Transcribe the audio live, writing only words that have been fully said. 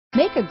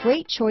Make a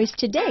great choice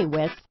today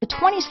with the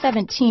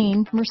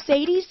 2017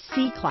 Mercedes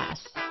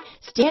C-Class.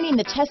 Standing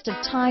the test of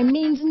time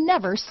means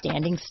never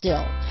standing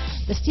still.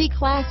 The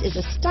C-Class is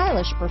a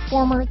stylish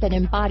performer that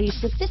embodies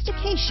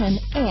sophistication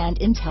and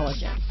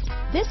intelligence.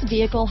 This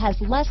vehicle has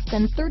less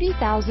than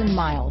 30,000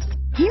 miles.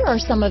 Here are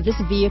some of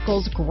this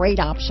vehicle's great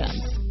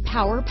options: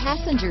 power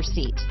passenger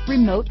seat,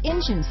 remote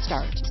engine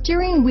start,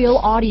 steering wheel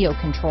audio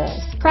controls,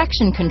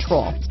 traction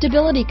control,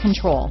 stability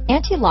control,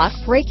 anti-lock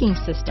braking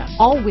system,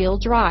 all-wheel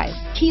drive,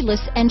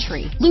 keyless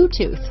entry,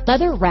 Bluetooth,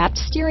 leather-wrapped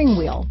steering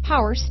wheel,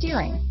 power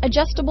steering,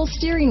 adjustable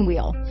steering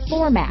wheel,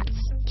 floor mats,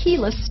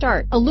 keyless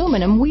start,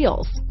 aluminum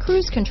wheels,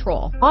 cruise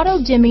control,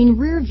 auto-dimming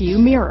rear-view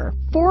mirror,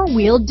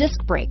 four-wheel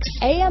disc brakes,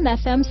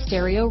 AM/FM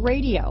stereo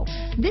radio.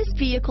 This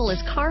vehicle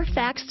is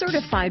CARFAX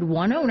certified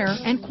one owner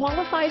and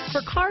qualifies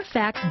for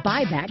CARFAX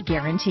buyback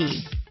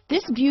guarantee.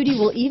 This beauty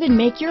will even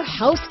make your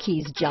house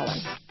keys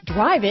jealous.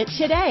 Drive it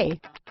today.